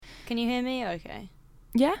Can you hear me? Okay.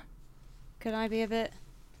 Yeah? Could I be a bit?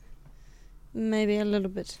 Maybe a little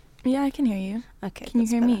bit. Yeah, I can hear you. Okay. Can you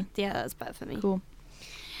hear better. me? Yeah, that's better for me. Cool.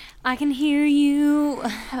 I can hear you.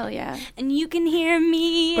 Hell yeah. And you can hear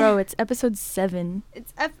me. Bro, it's episode 7.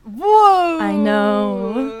 It's Whoa! I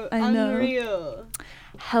know. Unreal.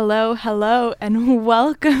 Hello, and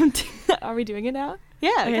welcome to... Are we doing it now?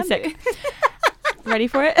 Yeah, Okay, sick. Ready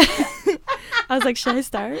for it? I was like, should I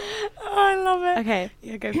start? Oh, I love it. Okay.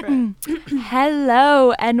 Yeah, go for it.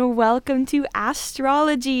 Hello, and welcome to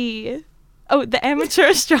ASSTROLOGY. Oh, the Amateur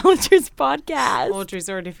Astrologers Podcast. Audrey's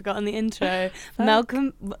already forgotten the intro.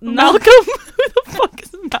 Malcolm? Malcolm. Who the fuck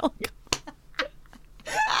is Malcolm?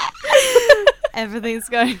 Everything's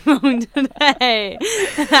going wrong today.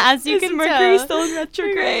 As you can Mercury tell. still in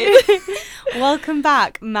retrograde. Welcome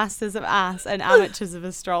back, Masters of Ass and Amateurs of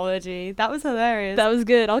Astrology. That was hilarious. That was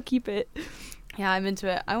good. I'll keep it. Yeah, I'm into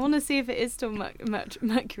it. I want to see if it is still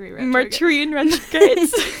Mercury retrograde. Mercury in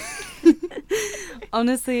retrogrades.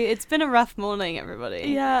 Honestly, it's been a rough morning,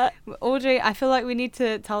 everybody. Yeah. Audrey, I feel like we need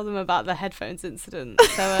to tell them about the headphones incident.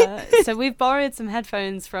 So we've borrowed some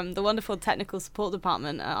headphones from the wonderful technical support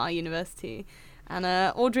department at our university. And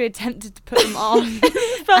Audrey attempted to put them on.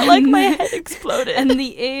 Felt like my head exploded. And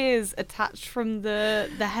the ears attached from the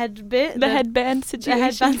head bit. The headband situation. The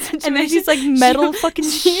headband situation. And then she's like metal fucking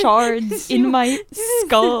shards in my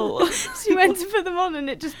skull. She went to put them on and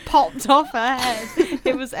it just popped off her head.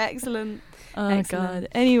 It was excellent. Oh, Excellent. God.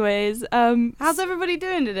 Anyways. How's everybody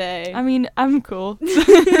doing today? I mean, I'm cool.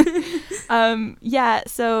 Yeah,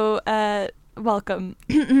 so welcome.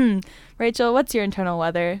 Rachel, what's your internal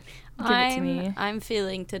weather? Give it to me. I'm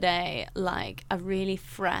feeling today like a really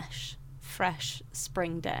fresh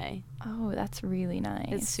spring day. Oh, that's really nice.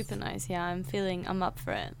 It's super nice. Yeah, I'm up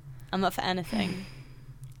for it. I'm up for anything.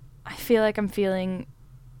 I feel like I'm feeling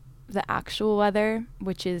the actual weather,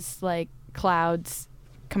 which is like clouds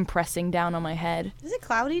compressing down on my head. Is it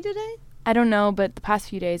cloudy today? I don't know, but the past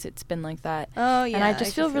few days it's been like that. Oh, yeah. And I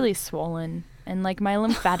just feel really swollen and like my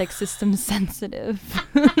lymphatic system's sensitive.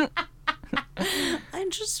 I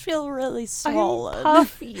just feel really swollen. I'm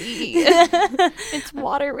puffy. It's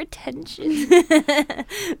water retention.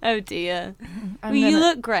 Oh dear. You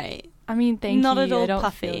look great. I mean, thank Not you. at all I don't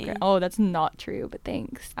puffy. Feel great. Oh, that's not true, but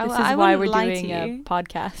thanks. I This is I why wouldn't we're lie doing to a you.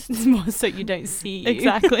 podcast. It's more so you don't see you.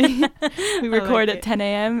 Exactly. We record like at 10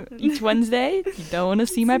 a.m. each Wednesday. You don't want to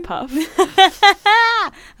see my puff.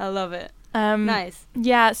 I love it. Nice.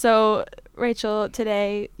 Yeah, so Rachel,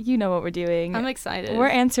 today, you know what we're doing. I'm excited. We're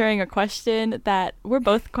answering a question that we're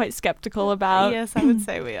both quite skeptical about. Yes, I would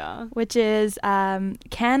say we are. Which is,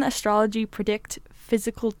 can astrology predict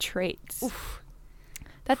physical traits? Oof.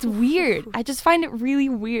 That's weird. I just find it really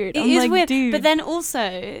weird. It I'm is like, weird. dude. But then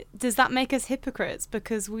also, does that make us hypocrites?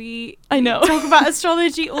 Because we I know. talk about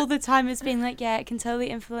astrology all the time as being like, yeah, it can totally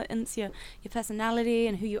influence your personality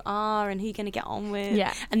and who you are and who you're going to get on with.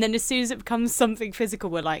 Yeah. And then as soon as it becomes something physical,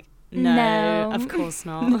 we're like, no. Of course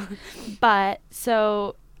not. But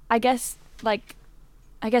so I guess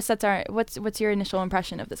that's our what's your initial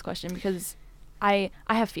impression of this question? Because I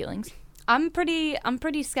have feelings. I'm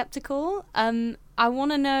pretty skeptical. I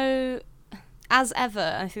want to know, as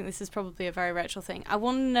ever, I think this is probably a very Rachel thing, I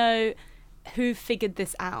want to know who figured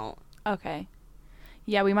this out. Okay.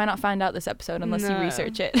 Yeah, we might not find out this episode unless you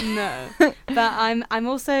research it. No. But I'm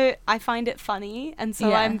also, I find it funny, and so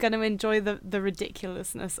Yeah. I'm going to enjoy the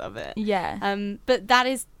ridiculousness of it. Yeah. But that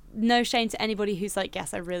is no shame to anybody who's like,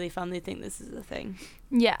 yes, I really fondly think this is a thing.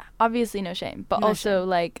 Yeah, obviously no shame. But No also, shame.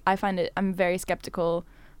 like, I'm very skeptical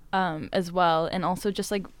as well. And also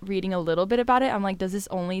just, like, reading a little bit about it, I'm like, does this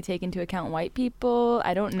only take into account white people?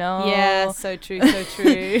 I don't know. Yeah, so true, so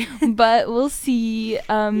true. But we'll see.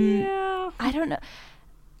 Yeah. I don't know.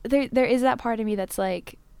 There is that part of me that's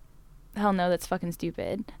like, hell no, that's fucking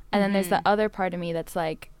stupid. And then there's that other part of me that's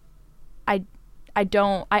like, I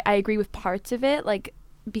agree with parts of it, like,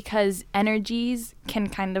 because energies can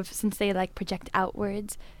kind of, since they like project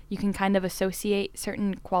outwards, you can kind of associate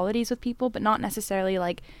certain qualities with people, but not necessarily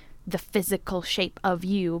like the physical shape of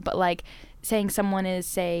you, but like saying someone is,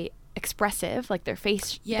 say, expressive, like their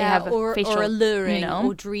face, Yeah, they have a facial, or alluring, you know?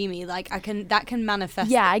 or dreamy. Like that can manifest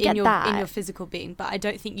Yeah, I in get your that. in your physical being. But I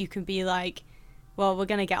don't think you can be like, well, we're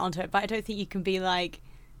gonna get onto it, but I don't think you can be like,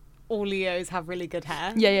 all Leos have really good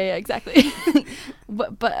hair. Yeah, exactly.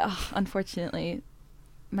 but unfortunately,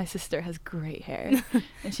 my sister has great hair,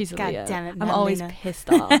 and she's a God Leo. damn it, I'm always Melina. pissed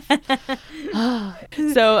off.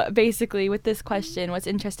 So basically, with this question, what's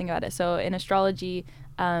interesting about it? So in astrology,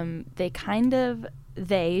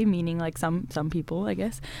 they meaning like some people, I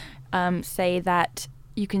guess, say that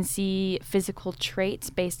you can see physical traits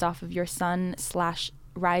based off of your sun /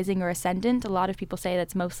 rising or ascendant. A lot of people say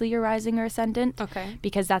that's mostly your rising or ascendant. Okay.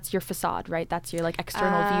 Because that's your facade, right? That's your like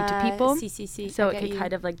external view to people. So it could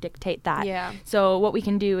kind of like dictate that. Yeah. So what we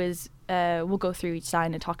can do is we'll go through each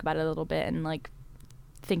sign and talk about it a little bit and like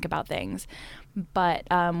think about things. But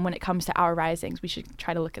when it comes to our risings, we should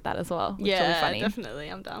try to look at that as well. Which will be funny. Definitely.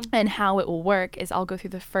 I'm down. And how it will work is I'll go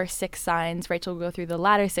through the first 6 signs. Rachel will go through the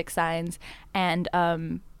latter 6 signs. And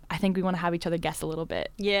I think we want to have each other guess a little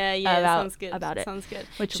bit. Yeah, sounds good. About it. Sounds good.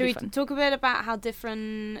 Which Should we talk a bit about how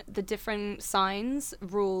the different signs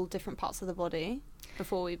rule different parts of the body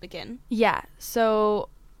before we begin? Yeah. So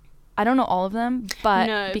I don't know all of them,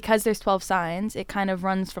 but because there's 12 signs, it kind of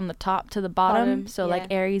runs from the top to the bottom. So like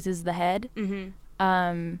Aries is the head. Mm-hmm.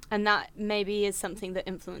 And that maybe is something that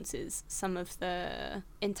influences some of the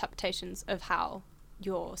interpretations of how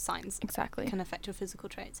your signs can affect your physical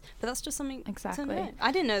traits. But that's just something to know.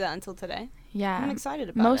 I didn't know that until today. Yeah. I'm excited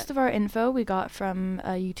about Most of our info we got from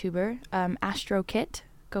a YouTuber, AstroKit.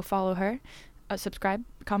 Go follow her. Subscribe,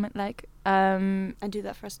 comment, like. And do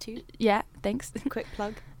that for us too. Yeah, thanks. Quick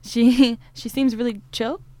plug. She seems really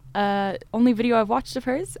chill. Only video I've watched of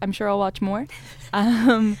hers. I'm sure I'll watch more.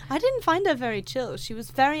 I didn't find her very chill. She was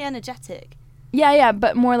very energetic. Yeah,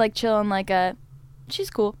 but more like chill and like she's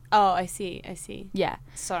cool. Oh, I see. Yeah.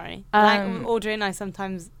 Sorry. Audrey and I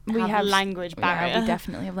sometimes have language barriers. Yeah, we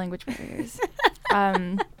definitely have language barriers.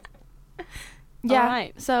 Yeah. All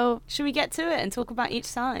right. So should we get to it and talk about each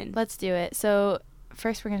sign? Let's do it. So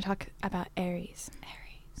first we're going to talk about Aries.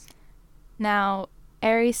 Now,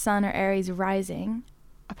 Aries sun or Aries rising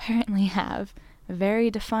apparently have very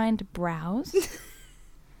defined brows,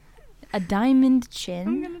 a diamond chin.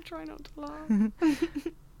 I'm going to try not to laugh.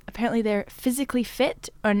 Apparently they're physically fit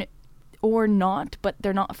or not, but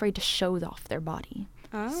they're not afraid to show off their body.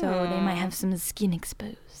 Oh. So they might have some skin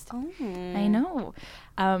exposed. Oh. I know.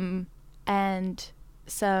 And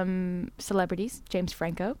some celebrities. James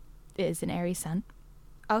Franco is an Aries sun.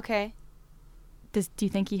 Okay. Do you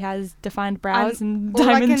think he has defined brows and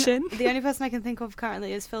diamond chin? The only person I can think of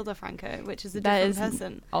currently is Phil DeFranco, which is a different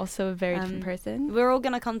person. Also a very different person. We're all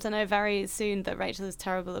going to come to know very soon that Rachel is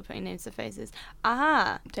terrible at putting names to faces.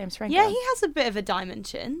 James Franco. Yeah, he has a bit of a diamond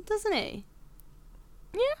chin, doesn't he?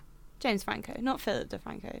 Yeah. James Franco, not Philip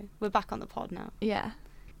DeFranco. We're back on the pod now. Yeah.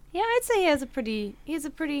 Yeah, I'd say he has a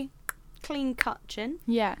pretty clean cut chin.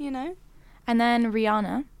 Yeah. You know? And then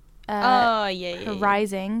Rihanna. Her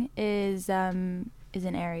rising is in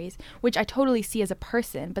Aries, which I totally see as a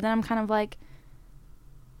person, but then I'm kind of like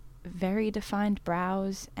very defined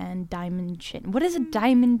brows and diamond chin. What is a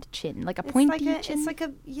diamond chin? Like a pointy chin? It's like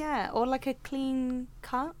or like a clean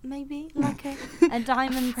cut, maybe, like a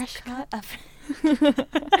diamond a fresh cut.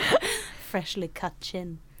 Freshly cut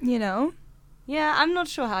chin. You know? Yeah, I'm not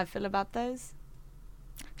sure how I feel about those.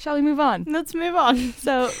 Shall we move on? Let's move on.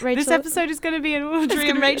 So, Rachel... This episode is going to be an Audrey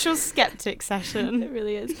and Rachel skeptic session. It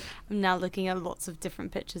really is. I'm now looking at lots of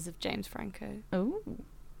different pictures of James Franco. Oh.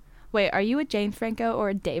 Wait, are you a James Franco or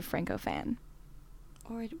a Dave Franco fan?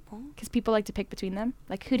 Or what? Because people like to pick between them.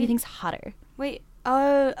 Like, who do you think's hotter? Wait. He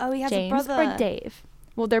has James a brother. James or Dave?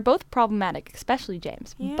 Well, they're both problematic, especially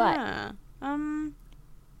James. Yeah. But...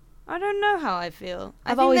 I don't know how I feel.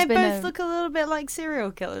 I always think they been both look a little bit like serial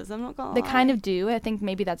killers. I'm not gonna lie. They kind of do. I think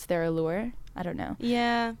maybe that's their allure. I don't know.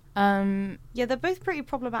 Yeah. Yeah, they're both pretty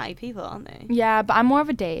problematic people, aren't they? Yeah, but I'm more of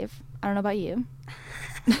a Dave. I don't know about you.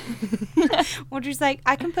 Audrey's like,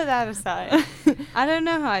 I can put that aside. I don't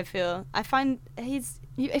know how I feel. I find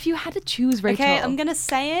if you had to choose, Rachel. Okay, I'm gonna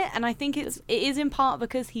say it, and I think it is in part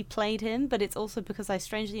because he played him, but it's also because I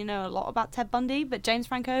strangely know a lot about Ted Bundy. But James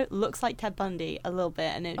Franco looks like Ted Bundy a little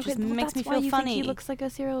bit, and it just makes me feel funny. Think he looks like a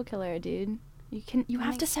serial killer, dude. You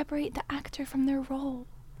have to separate the actor from their role.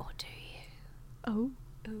 Or do you? Oh.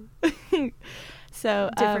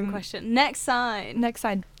 So different question. Next sign.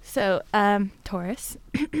 So Taurus.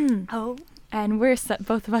 Oh. And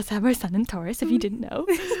both of us have our sun in Taurus, if you didn't know.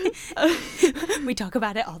 We talk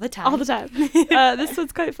about it all the time. This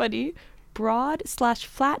one's quite funny.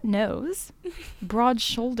 Broad/flat nose, broad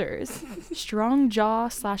shoulders, strong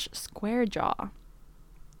jaw/square jaw.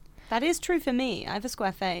 That is true for me. I have a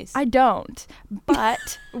square face. I don't.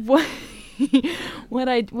 But what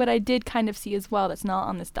I did kind of see as well that's not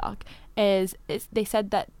on this doc is they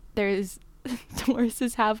said that there's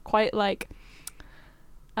Tauruses have quite like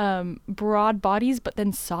broad bodies, but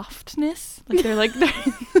then softness. Like they're like,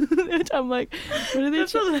 which I'm like, what are they?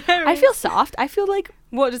 I feel soft. I feel like.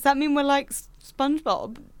 What does that mean? We're like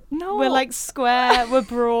SpongeBob? No, we're like square. We're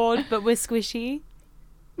broad, but we're squishy.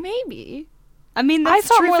 Maybe. I mean, that's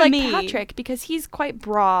true more for like me. Patrick because he's quite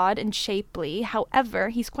broad and shapely. However,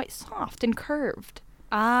 he's quite soft and curved.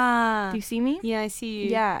 Ah. Do you see me? Yeah, I see you.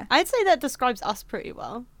 Yeah. I'd say that describes us pretty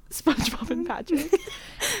well. SpongeBob and Patrick.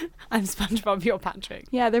 I'm SpongeBob, you're Patrick.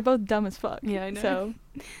 Yeah, they're both dumb as fuck. Yeah, I know.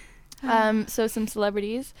 So some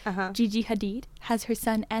celebrities. Uh-huh. Gigi Hadid has her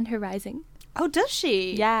sun and her rising. Oh, does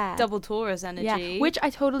she? Yeah. Double Taurus energy. Yeah, which I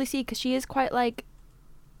totally see because she is quite like,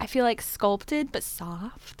 I feel like sculpted but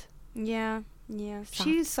soft. Yeah, yeah. Soft,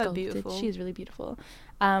 She's so sculpted. beautiful. She is really beautiful.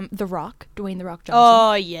 The Rock, Dwayne The Rock Johnson.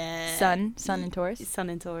 Oh, yeah. Sun in Taurus. Sun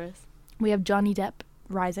in Taurus. We have Johnny Depp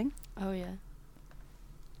rising. Oh, yeah.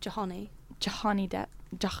 Johnny Depp.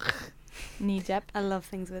 I love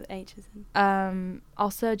things with H's in.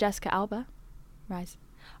 Also Jessica Alba, rise.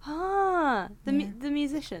 Ah, the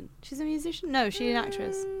musician. She's a musician? No, she's an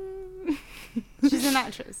actress. She's an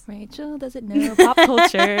actress. Rachel doesn't know pop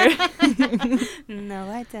culture. No,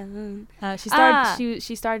 I don't.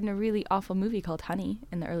 She starred in a really awful movie called Honey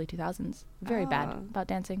in the early 2000s. Very bad, about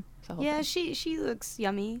dancing. Yeah, she looks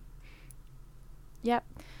yummy. Yep.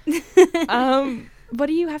 What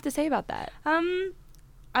do you have to say about that?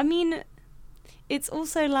 I mean, it's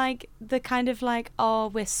also like the kind of like, oh,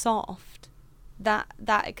 we're soft.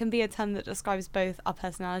 That can be a term that describes both our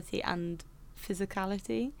personality and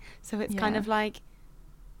physicality. So it's kind of like,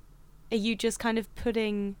 are we just kind of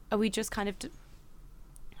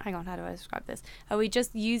hang on, how do I describe this? Are we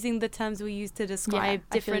just using the terms we use to describe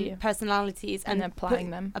different personalities and applying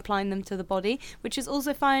them to the body, which is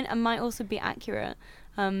also fine and might also be accurate.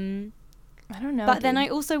 I don't know. But then I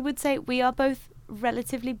also would say we are both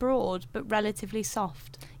relatively broad but relatively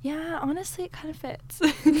soft. Yeah, honestly, it kind of fits.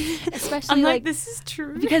 Especially I'm like, this is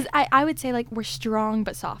true. Because I would say like we're strong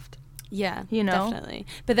but soft. Yeah, you know, definitely.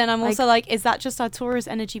 But then I'm also like, is that just our Taurus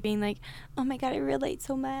energy being like, oh my god, I relate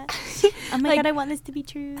so much. Oh my god, I want this to be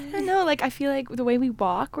true. I don't know, like I feel like the way we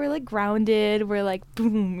walk, we're like grounded, we're like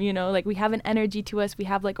boom, you know, like we have an energy to us, we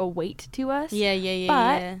have like a weight to us. Yeah.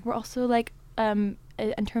 But we're also like, in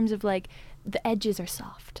terms of like, the edges are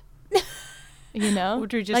soft. You know,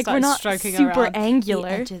 Audrey just like we're not stroking super around. angular.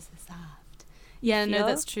 The edges are soft. Yeah, no,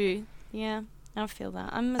 that's true. Yeah, I feel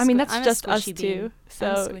that. That's just us too. So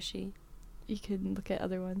I'm squishy. You can look at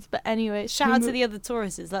other ones, but anyway, shout out to the other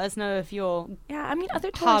Tauruses. Let us know if you're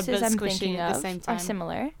other Tauruses I'm thinking of at the same time are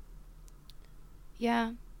similar.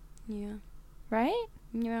 Yeah. Right?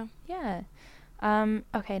 Yeah.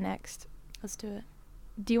 Okay, next. Let's do it.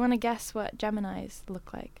 Do you want to guess what Geminis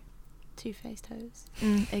look like? Two-faced hoes.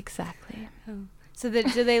 Exactly. Oh. So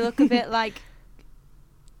do they look a bit like...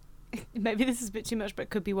 Maybe this is a bit too much, but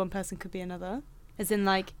could be one person, could be another. As in,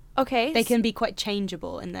 like... Okay. They can be quite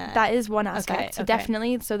changeable in there. That is one aspect. Okay, so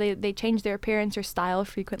definitely. So they change their appearance or style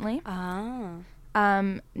frequently. Ah.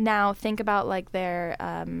 Now, think about, like, their...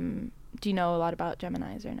 do you know a lot about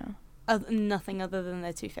Geminis or no? Nothing other than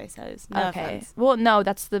their two-faced hoes. No offense. Well, no,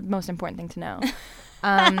 that's the most important thing to know.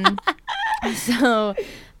 So...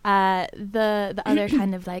 the other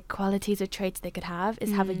kind of like qualities or traits they could have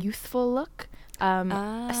is have a youthful look,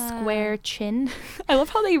 a square chin. I love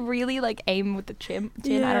how they really like aim with the chin.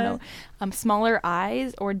 I don't know, smaller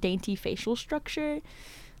eyes or dainty facial structure,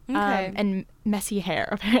 and messy hair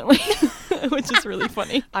apparently, which is really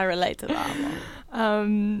funny. I relate to that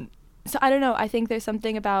one. So I don't know. I think there's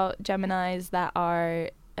something about Geminis that are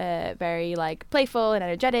very like playful and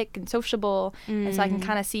energetic and sociable, and so I can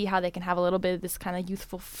kind of see how they can have a little bit of this kind of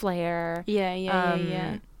youthful flair.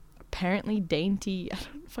 Yeah. Apparently dainty. I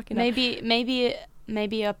don't fucking know.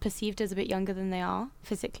 Maybe are perceived as a bit younger than they are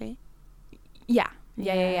physically. Yeah.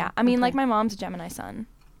 I mean, like my mom's a Gemini sun.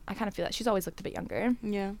 I kind of feel that she's always looked a bit younger.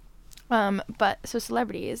 Yeah. But so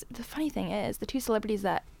celebrities. The funny thing is, the two celebrities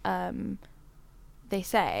that they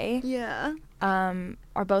say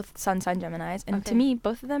are both sun sign Geminis, and to me,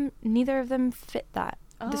 neither of them fit that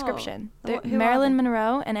description. Marilyn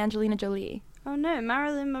Monroe and Angelina Jolie. Oh no,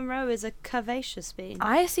 Marilyn Monroe is a curvaceous being.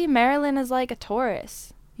 I see Marilyn as like a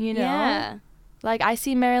Taurus, you know? Yeah. Like I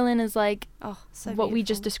see Marilyn as like so what beautiful. we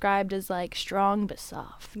just described as like strong but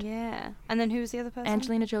soft. Yeah. And then who was the other person?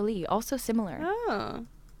 Angelina Jolie, also similar. Oh.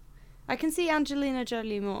 I can see Angelina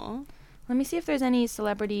Jolie more. Let me see if there's any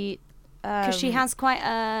celebrity... Because she has quite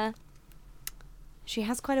a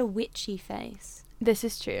witchy face. This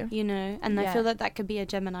is true. You know? And I feel that could be a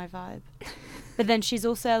Gemini vibe. But then she's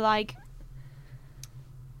also like...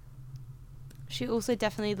 She also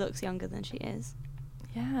definitely looks younger than she is.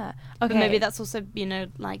 Yeah. Okay. But maybe that's also, you know,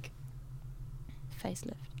 like...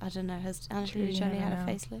 facelift. I don't know. Has Angelina Jolie had a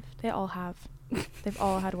facelift? They all have. They've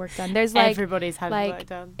all had work done. There's like... Everybody's had work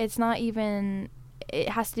done. It's not even... It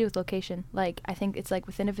has to do with location. Like, I think it's like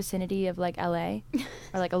within a vicinity of like LA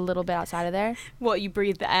or like a little bit outside of there. What, you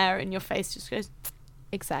breathe the air and your face just goes...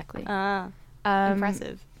 Exactly.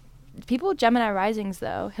 Impressive. People with Gemini risings,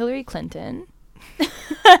 though. Hillary Clinton.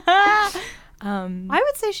 I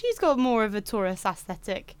would say she's got more of a Taurus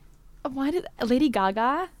aesthetic. Why did Lady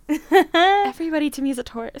Gaga? Everybody to me is a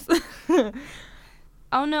Taurus.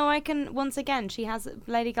 Oh no, I can once again.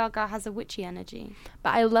 Lady Gaga has a witchy energy.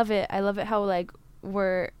 But I love it. I love it how like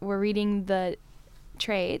we're reading the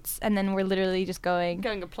traits and then we're literally just going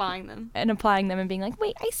applying them and being like,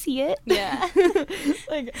 wait, I see it. Yeah.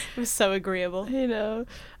 Like it was so agreeable. You know.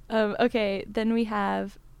 Okay, then we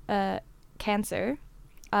have Cancer.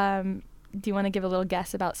 Do you want to give a little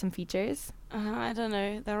guess about some features? I don't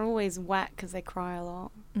know. They're always wet because they cry a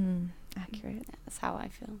lot. Accurate. That's how I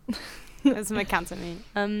feel. That's my Cancer me.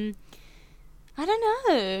 I don't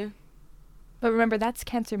know. But remember, that's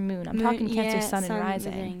Cancer moon. I'm talking Cancer sun and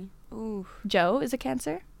rising. Living. Ooh. Joe is a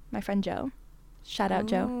Cancer. My friend Joe. Shout out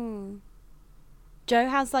Joe. Joe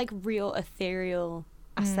has like real ethereal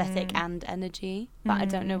aesthetic and energy, but I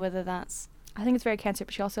don't know whether that's... I think it's very Cancer,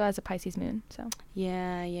 but she also has a Pisces moon, so...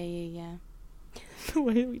 Yeah. The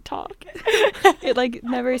way we talk. It like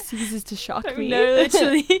never ceases to shock me. No,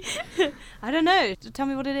 literally. I don't know. Tell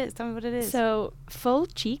me what it is. So, full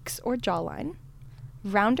cheeks or jawline,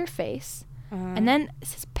 rounder face, and then it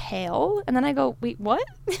says pale, and then I go, wait, what?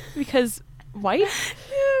 Because white?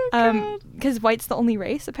 Because white's the only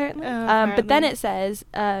race, apparently. But then it says,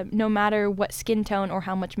 no matter what skin tone or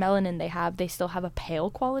how much melanin they have, they still have a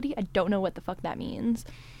pale quality. I don't know what the fuck that means.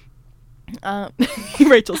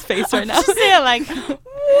 Rachel's face right now. Just like,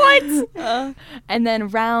 what? And then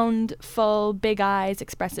round, full, big eyes,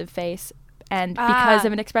 expressive face. And because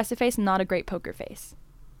of an expressive face, not a great poker face.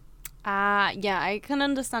 Yeah, I can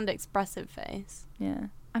understand expressive face. Yeah.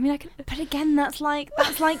 I mean, I can... But again, that's like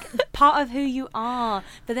part of who you are.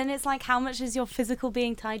 But then it's like, how much is your physical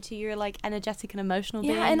being tied to your like energetic and emotional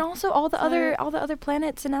being? Yeah, and also all the other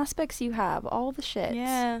planets and aspects you have, all the shit.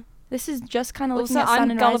 Yeah. This is just kind of looking also, at sun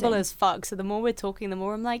I'm and gullible rising. as fuck, so the more we're talking, the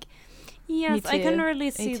more I'm like, yes, I can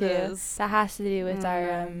really see this. That has to do with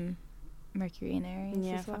our Mercury and Aries.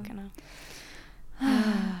 Yeah, as well. fucking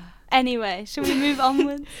hell. Anyway, should we move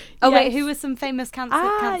onwards? Wait, who was some famous cancers?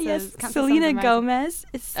 Yes, Cancer Selena Sun Gomez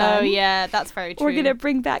is Sun. Oh yeah, that's very true. We're gonna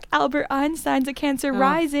bring back Albert Einstein's a Cancer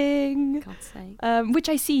rising. God's sake. Which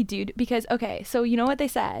I see, dude, because so you know what they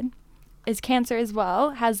said is Cancer as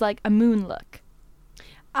well has like a moon look.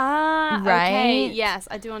 Right? Okay, yes,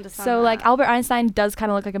 I do understand. So that. like Albert Einstein does kind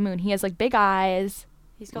of look like a moon. He has like big eyes.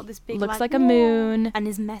 He's got this big looks like a moon and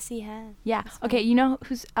his messy hair. Yeah. Okay, you know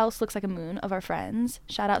who else looks like a moon of our friends?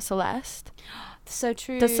 Shout out Celeste. So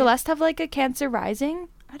true. Does Celeste have like a Cancer rising?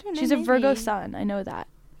 I don't know. She's a Virgo sun. I know that.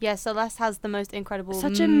 Yeah, Celeste has the most incredible,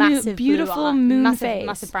 such a massive beautiful moon face.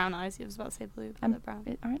 Massive brown eyes. You was about to say blue, but they're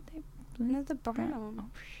brown. Aren't they blue? No, they're brown. Oh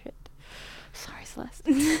shit. Sorry, Celeste.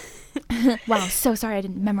 Wow, so sorry I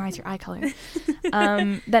didn't memorize your eye color.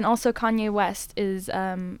 Then also Kanye West is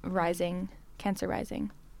rising, Cancer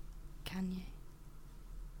rising. Kanye.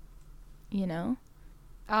 You know?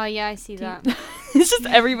 Oh yeah, I see that. It's just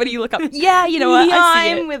everybody you look up. Yeah, you know what? Yeah, I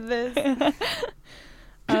see I'm it. with this.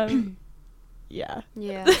 Yeah.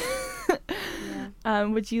 Yeah.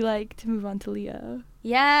 Would you like to move on to Leo?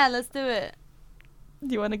 Yeah, let's do it.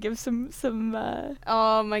 Do you want to give some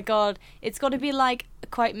Oh my god. It's got to be like a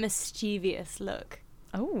quite mischievous look.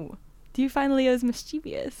 Oh. Do you find Leos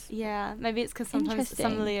mischievous? Yeah, maybe it's because sometimes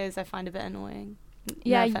some Leos I find a bit annoying.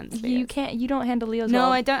 Yeah, no offense, you don't handle Leos well. well.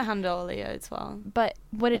 No, I don't handle Leos well. But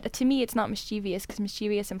to me it's not mischievous because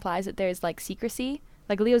mischievous implies that there's like secrecy.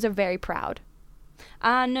 Like Leos are very proud.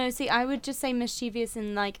 No, see, I would just say mischievous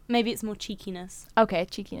in like, maybe it's more cheekiness. Okay,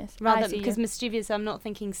 cheekiness. Rather, because mischievous, I'm not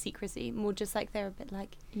thinking secrecy, more just like they're a bit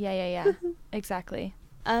like... Yeah. Exactly.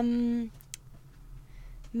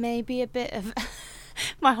 Maybe a bit of...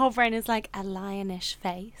 My whole brain is like a lionish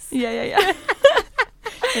face. Yeah.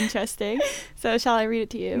 Interesting. So shall I read it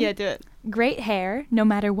to you? Yeah, do it. Great hair, no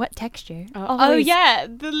matter what texture. Oh yeah,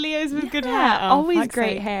 the Leos with good hair. Oh, always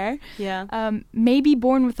great hair. Yeah. Maybe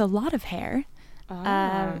born with a lot of hair.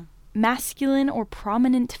 Masculine or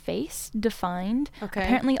prominent face defined. Okay.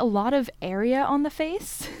 Apparently a lot of area on the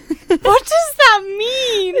face. What does that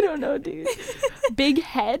mean? I don't know, dude. Big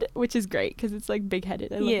head, which is great because it's like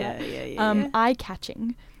big-headed. I love that. Yeah.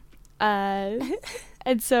 Eye-catching. And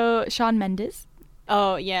so Shawn Mendes.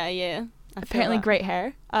 Oh, yeah. Apparently great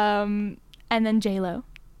hair. And then J-Lo.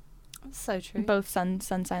 So true. Both sun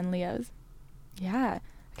sign Leos. Yeah.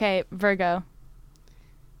 Okay, Virgo.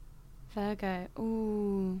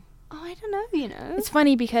 Ooh. Oh, I don't know, you know. It's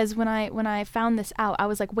funny because when I found this out, I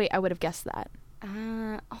was like, wait, I would have guessed that.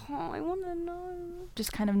 I want to know.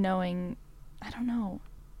 Just kind of knowing, I don't know.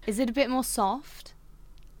 Is it a bit more soft?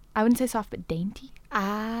 I wouldn't say soft, but dainty.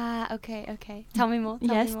 Okay. Tell me more.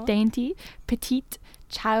 Tell me more. Dainty, petite,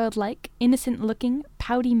 childlike, innocent-looking,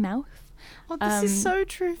 pouty mouth. Oh, this is so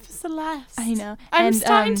true for Celeste. I know. I'm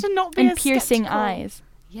starting to not be and as piercing skeptical. eyes.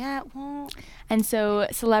 Yeah, well. And so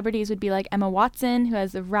celebrities would be like Emma Watson, who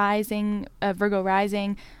has the rising, Virgo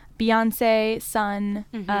rising, Beyonce, Sun,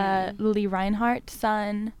 Lily Reinhart,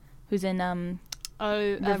 Sun, who's in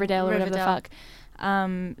Riverdale or whatever the fuck,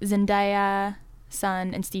 Zendaya,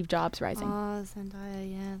 Sun, and Steve Jobs rising. Oh, Zendaya,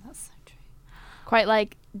 yeah, that's so true. Quite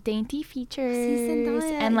like dainty features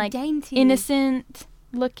Zendaya, and like dainty. innocent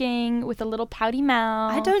looking with a little pouty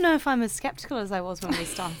mouth. I don't know if I'm as skeptical as I was when we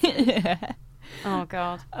started. Oh,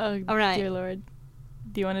 God. Oh, all right. Dear Lord.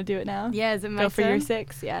 Do you want to do it now? Yeah, is it my Go for turn? your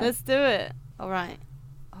 6, yeah. Let's do it. All right.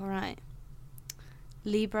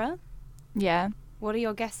 Libra, Yeah. what are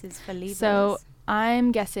your guesses for Libras? So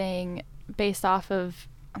I'm guessing based off of,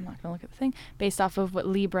 I'm not going to look at the thing, based off of what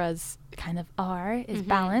Libras kind of are, is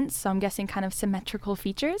balance. So I'm guessing kind of symmetrical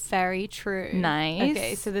features. Very true. Nice.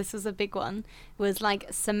 Okay, so this was a big one. It was like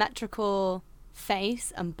symmetrical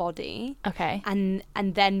face and body. Okay. And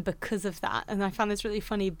then because of that, and I found this really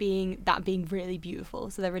funny being really beautiful.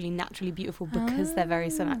 So they're really naturally beautiful because they're very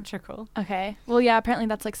symmetrical. Okay. Well, yeah, apparently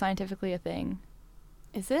that's like scientifically a thing.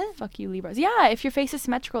 Is it? Fuck you, Libras. Yeah, if your face is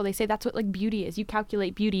symmetrical, they say that's what like beauty is. You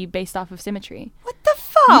calculate beauty based off of symmetry. What the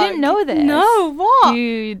fuck? You didn't know this? No, what?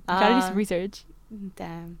 Dude, you gotta do some research.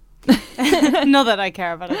 Damn. Not that I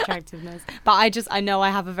care about attractiveness, but I know I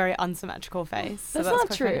have a very unsymmetrical face. So That's not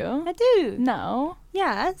quite true. funny. I do. No.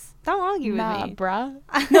 Yes. Don't argue Nah, with me. bruh.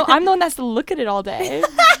 No, I'm the one that has to look at it all day.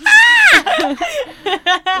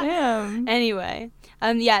 Damn. Anyway,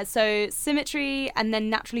 yeah, so symmetry and then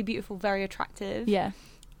naturally beautiful, very attractive. Yeah.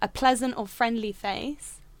 A pleasant or friendly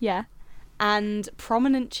face Yeah. and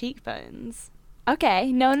prominent cheekbones.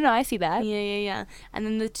 Okay. No, I see that. Yeah. And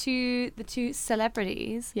then the two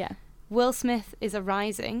celebrities. Yeah. Will Smith is a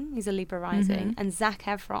rising. He's a Libra rising. And Zac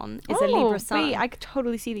Efron is a Oh, Libra sun. wait, I could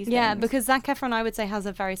totally see these Yeah, things. because Zac Efron, I would say, has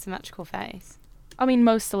a very symmetrical face. I mean,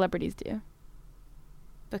 most celebrities do.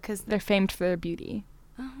 Because They're famed for their beauty.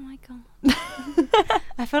 oh my God.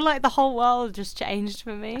 I feel like the whole world just changed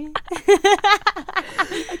for me.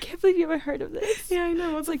 I can't believe you ever heard of this. Yeah, I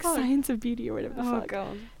know. It's like science of beauty or whatever the Oh fuck.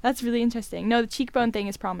 God. That's really interesting. No, the cheekbone thing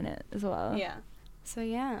is prominent as well. Yeah. So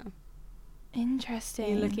yeah. Interesting.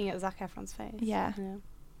 You're looking at Zac Efron's face. Yeah.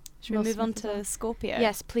 Should we Will move on Smith as well. to Scorpio?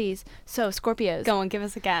 Yes, please. So, Scorpios. Go on, give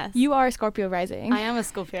us a guess. You are a Scorpio rising. I am a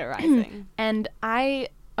Scorpio rising. And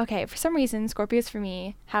okay, for some reason, Scorpios for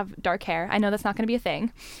me have dark hair. I know that's not going to be a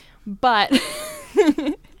thing, but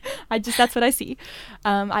that's what I see.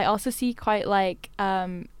 I also see quite like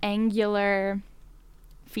angular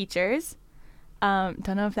features. Don't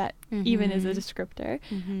know if that even is a descriptor.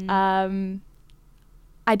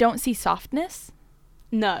 I don't see softness.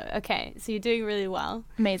 No, okay. So you're doing really well.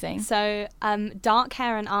 Amazing. So dark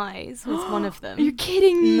hair and eyes was one of them. You're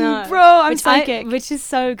kidding me, No. bro. I'm which psychic. which is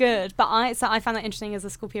so good. But I found that interesting as a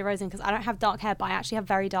Scorpio rising because I don't have dark hair, but I actually have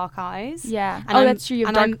very dark eyes. Yeah. And that's true. You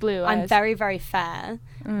have dark blue I'm eyes. very, very fair,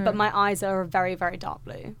 but my eyes are very, very dark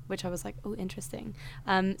blue, which I was like, oh, interesting.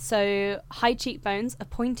 So high cheekbones, a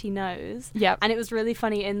pointy nose. Yep. And it was really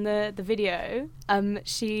funny in the video.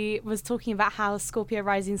 She was talking about how Scorpio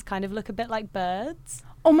risings kind of look a bit like birds.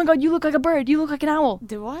 Oh my God, you look like a bird. You look like an owl.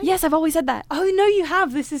 Do I? Yes, I've always said that. Oh no, you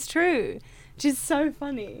have. This is true. Which is so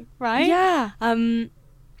funny, right? Yeah.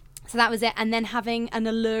 So that was it. And then having an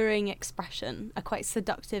alluring expression, a quite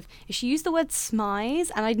seductive. She used the word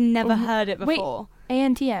smize, and I'd never heard it before. Wait,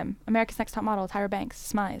 ANTM, America's Next Top Model, Tyra Banks,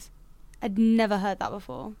 smize. I'd never heard that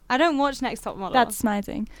before. I don't watch Next Top Model. That's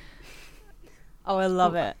smizing. Oh, I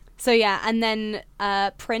love it. So yeah, and then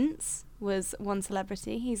Prince was one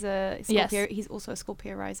celebrity. He's a Scorpio. Yes. He's also a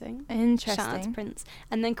Scorpio rising. Interesting. Shout out to Prince.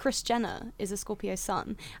 And then Kris Jenner is a Scorpio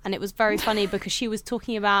sun. And it was very funny because she was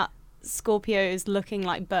talking about Scorpios looking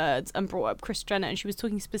like birds and brought up Kris Jenner, and she was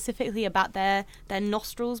talking specifically about their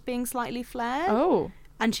nostrils being slightly flared. Oh.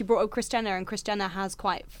 And she brought up Kris Jenner, and Kris Jenner has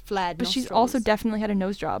quite flared But nostrils. she's also definitely had a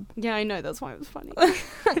nose job. Yeah, I know. That's why it was funny.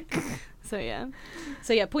 So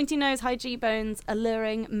yeah, pointy nose, high cheekbones,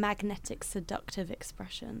 alluring, magnetic, seductive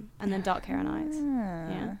expression, and then dark hair and eyes.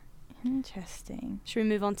 Yeah. Interesting. Should we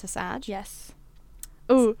move on to Sag? Yes.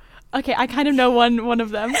 Oh, okay. I kind of know one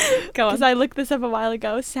of them. Go on. Because I looked this up a while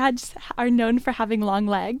ago. Sags are known for having long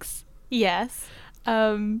legs. Yes.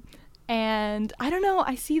 And I don't know.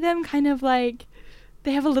 I see them kind of like,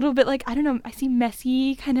 they have a little bit like, I don't know. I see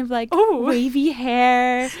messy, kind of like wavy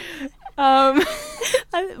hair.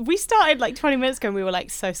 We started like 20 minutes ago and we were like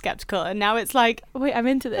so skeptical, and now it's like, wait, I'm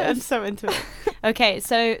into this. I'm so into it. Okay,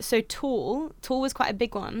 so tall was quite a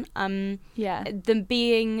big one. Yeah. Them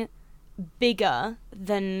being bigger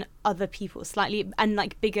than other people slightly, and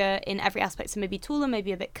like bigger in every aspect, so maybe taller,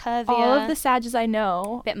 maybe a bit curvier. All of the Sages I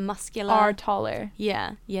know a bit muscular are taller.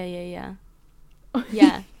 yeah yeah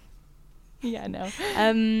No.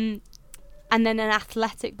 And then an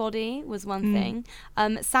athletic body was one thing.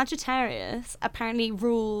 Sagittarius apparently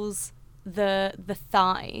rules the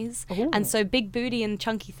thighs. Ooh. And so big booty and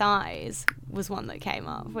chunky thighs was one that came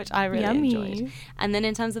up, which I really Yummy. enjoyed. And then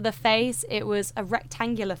in terms of the face, it was a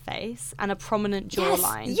rectangular face and a prominent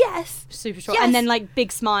jawline. Yes. Super short. Yes. And then like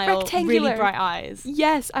big smile, Rectangular. really bright eyes.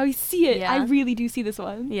 Yes, I see it. Yeah. I really do see this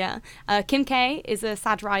one. Yeah. Kim K is a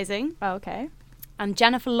Sag rising. Oh, okay. And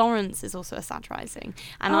Jennifer Lawrence is also a Sag rising.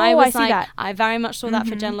 And Oh, I was I see like, that. I very much saw that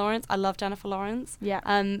for Mhm. Jen Lawrence. I love Jennifer Lawrence. Yeah.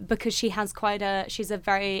 Because she has she's a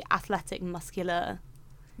very athletic, muscular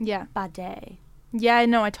Yeah. bade. Yeah,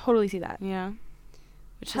 no, I totally see that. Yeah.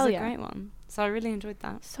 Which Hell is a yeah. great one. So I really enjoyed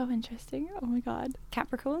that. So interesting. Oh my god.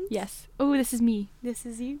 Capricorn? Yes. Oh, this is me. This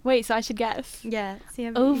is you? Wait, so I should guess. Yeah. See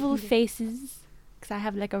how Oval faces. Because I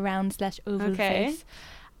have like a round / oval Okay. face.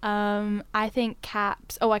 I think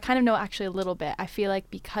Caps. Oh, I kind of know actually a little bit. I feel like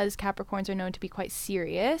because Capricorns are known to be quite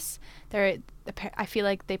serious, I feel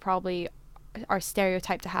like they probably are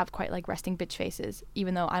stereotyped to have quite like resting bitch faces,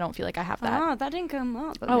 even though I don't feel like I have that. Ah, that didn't come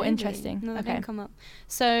up. But Oh, maybe. interesting. No, that Okay. didn't come up.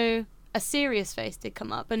 So a serious face did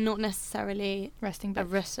come up, but not necessarily Resting a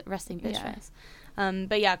bitch. resting bitch Yeah. face.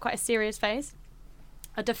 But yeah, quite a serious face.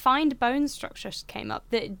 A defined bone structure came up.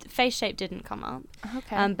 The face shape didn't come up.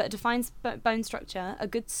 Okay. But a defined bone structure, a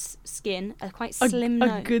good skin, a quite slim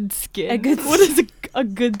nose. A good skin. A good What is a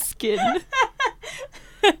good skin?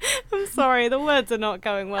 I'm sorry, the words are not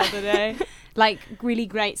going well today. Like really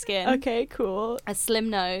great skin. Okay, cool. A slim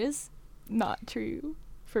nose. Not true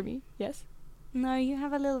for me. Yes. No, you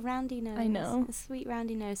have a little roundy nose. I know. A sweet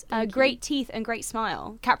roundy nose. Thank you. Great teeth and great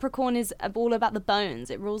smile. Capricorn is all about the bones.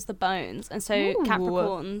 It rules the bones. And so Ooh.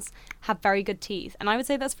 Capricorns have very good teeth. And I would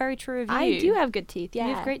say that's very true of you. I do have good teeth. Yeah.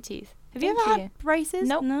 You have great teeth. Have Thank you ever you. had braces?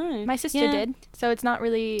 Nope. No. My sister Yeah. did. So it's not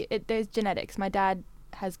really. There's genetics. My dad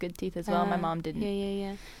has good teeth as well. My mom didn't.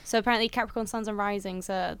 Yeah. So apparently Capricorn suns and risings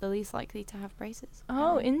are the least likely to have braces.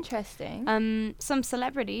 Oh, interesting. Some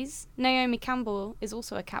celebrities. Naomi Campbell is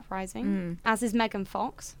also a Cap rising, as is Megan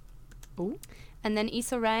Fox. Ooh. And then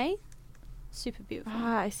Issa Rae, super beautiful.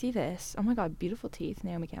 Ah, I see this. Oh my god, beautiful teeth,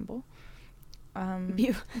 Naomi Campbell.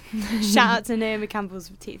 Shout out to Naomi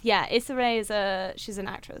Campbell's teeth. Yeah, Issa Rae she's an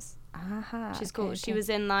actress. Aha. She's okay, cool. okay. She was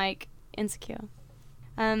in like Insecure.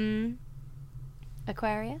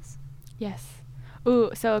 Aquarius. Yes.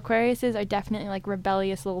 Ooh, so Aquariuses are definitely like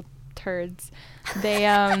rebellious little turds. They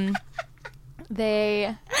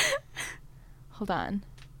they hold on.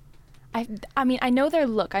 I mean, I know their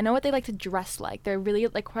look. I know what they like to dress like. They're really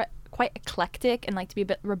like quite eclectic and like to be a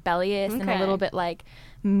bit rebellious and a little bit like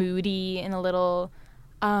moody and a little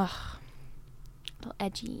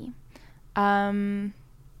edgy.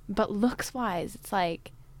 But looks wise, it's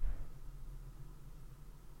like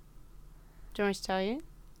Do you want me to tell you?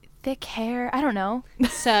 thick hair. I don't know.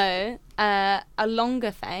 So, a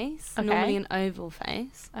longer face, Okay. normally an oval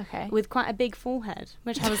face, Okay. with quite a big forehead,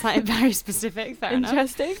 which I was like very specific. Fair enough.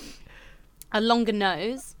 Interesting. A longer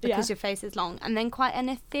nose because Yeah. your face is long, and then quite an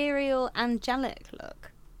ethereal, angelic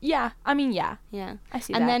look. Yeah. I mean, yeah. Yeah. I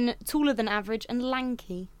see And that. then taller than average and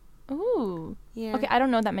lanky. Ooh. Yeah. Okay, I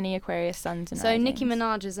don't know that many Aquarius suns and So Nicki risings.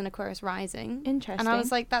 Minaj is an Aquarius rising. Interesting. And I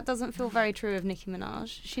was like, that doesn't feel very true of Nicki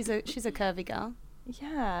Minaj. She's a curvy girl.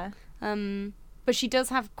 Yeah. But she does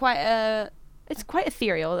have quite It's quite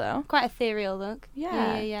ethereal though. ethereal look.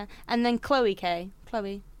 Yeah. Yeah. And then Chloe K.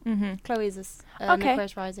 Chloe is an Okay.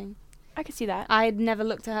 Aquarius rising. I could see that. I had never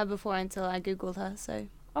looked at her before until I googled her, so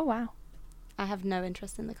Oh wow. I have no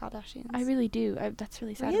interest in the Kardashians. I really do. That's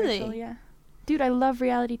really sad. Really? Rachel, yeah. Dude, I love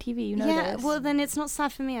reality TV. You know yeah, this. well then it's not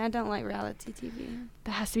sad for me. I don't like reality TV.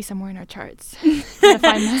 That has to be somewhere in our charts. Gotta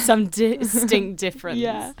find that. Some distinct difference.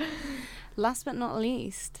 Yeah. Last but not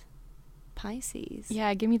least, Pisces.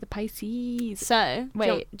 Yeah, give me the Pisces. So,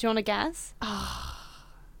 Wait. do you want to guess?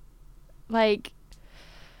 Like,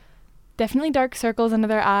 definitely dark circles under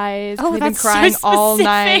their eyes. 'cause Oh, they've been that's so crying all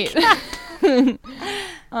specific. night.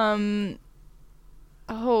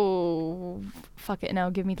 Oh, fuck it. No,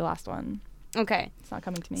 give me the last one. Okay. It's not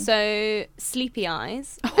coming to me. So, sleepy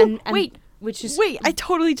eyes. Oh, wait. Which is Wait, I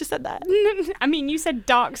totally just said that. I mean, you said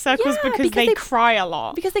dark circles Yeah, because because they cry a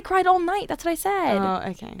lot. Because they cried all night. That's what I said. Oh,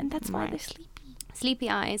 okay. And that's why Right. they're sleepy. Sleepy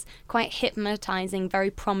eyes, quite hypnotizing, very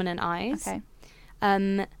prominent eyes. Okay.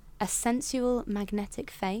 a sensual, magnetic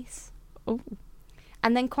face. Oh.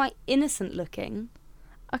 And then quite innocent looking.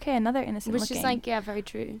 Okay, another innocent which looking. is like, yeah, very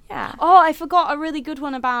true. Yeah. Oh, I forgot a really good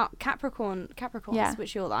one about Capricorns, Yeah.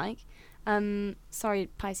 which you'll like. Sorry,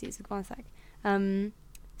 Pisces, one sec.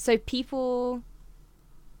 So people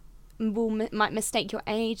might mistake your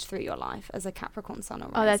age through your life as a Capricorn sun or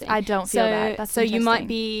rising. I don't feel that. That's so you might interesting.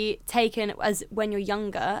 be taken as when you're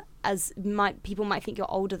younger, people might think you're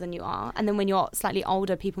older than you are, and then when you're slightly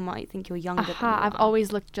older, people might think you're younger than you are. I've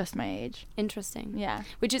always looked just my age. Interesting. Yeah.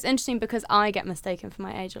 Which is interesting because I get mistaken for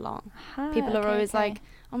my age a lot. People are always like,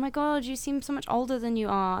 "Oh my god, you seem so much older than you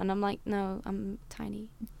are," and I'm like, "No, I'm tiny."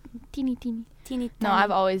 Teeny. No, tiny.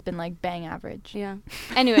 I've always been like bang average. Yeah.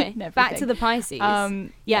 Anyway, And back to everything. the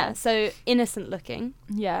Pisces. Yeah, so innocent looking.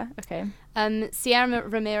 Yeah. Okay. Sierra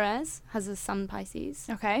Ramirez has a sun Pisces,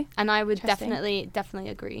 Okay. and I would Interesting. definitely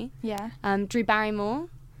agree. Yeah. Drew Barrymore,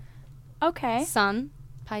 Okay. sun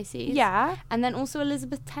Pisces. Yeah. And then also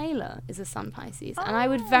Elizabeth Taylor is a sun Pisces, and I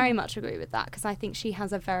would very much agree with that because I think she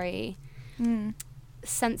has a very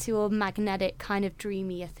sensual, magnetic, kind of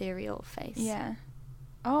dreamy, ethereal face. Yeah.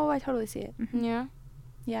 Oh, I totally see it. Mhm. Yeah.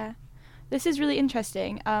 Yeah. This is really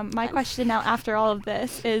interesting. My question now after all of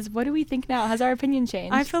this is, what do we think now? Has our opinion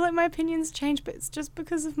changed? I feel like my opinions changed, but it's just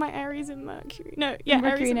because of my Aries and Mercury. No,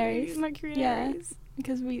 Mercury and Aries. Mercury and Yeah. Aries.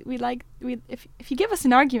 Because we if you give us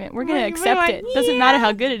an argument, we're gonna We're accept like, it. Doesn't matter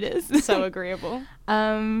how good it is. So agreeable.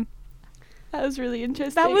 That was really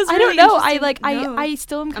interesting. That was I really don't know. interesting. No. I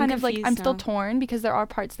still am kind of like, confused I'm still now. torn because there are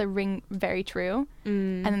parts that ring very true,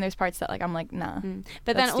 and then there's parts that like I'm like, nah.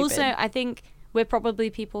 But then That's also, stupid. I think we're probably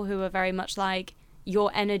people who are very much like,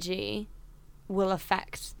 your energy will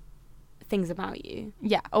affect things about you.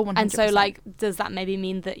 Yeah. Oh, 100%. And so, like, does that maybe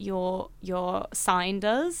mean that your sign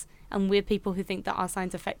does? And we're people who think that our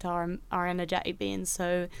signs affect our energetic beings.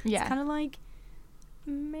 So Yeah. it's kind of like,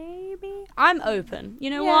 maybe. I'm open. You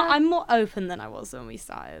know Yeah. what? I'm more open than I was when we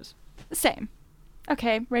started. Same.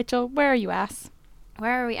 Okay, Rachel, where are you, ass?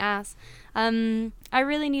 Where are we at? I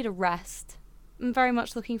really need a rest. I'm very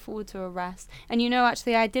much looking forward to a rest. And you know,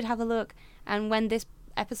 actually, I did have a look. And when this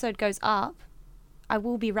episode goes up, I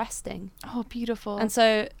will be resting. Oh, beautiful. And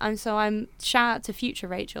so I'm shout out to future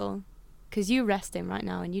Rachel, because you're resting right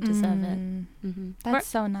now and you deserve it. Mm-hmm. That's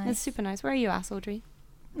so nice. It's super nice. Where are you at, Audrey?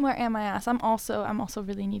 Where am I, ass? I'm also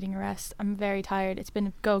really needing a rest. I'm very tired. It's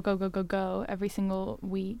been go every single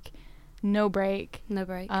week, no break. No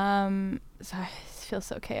break. So I feel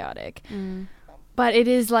so chaotic. But it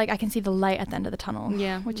is like I can see the light at the end of the tunnel.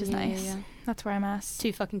 Yeah, which is yeah, nice. yeah. That's where I'm at.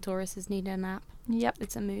 2 fucking Tauruses need a nap. Yep.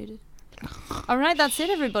 It's a mood. All right, that's it,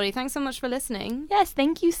 everybody. Thanks so much for listening. Yes,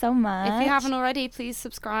 thank you so much. If you haven't already, please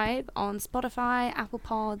subscribe on Spotify, Apple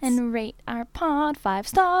Pods. And rate our pod 5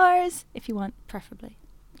 stars if you want. preferably.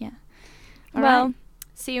 Yeah. All Well, right.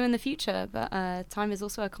 See you in the future, but time is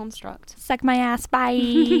also a construct. suck my ass.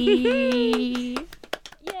 Bye.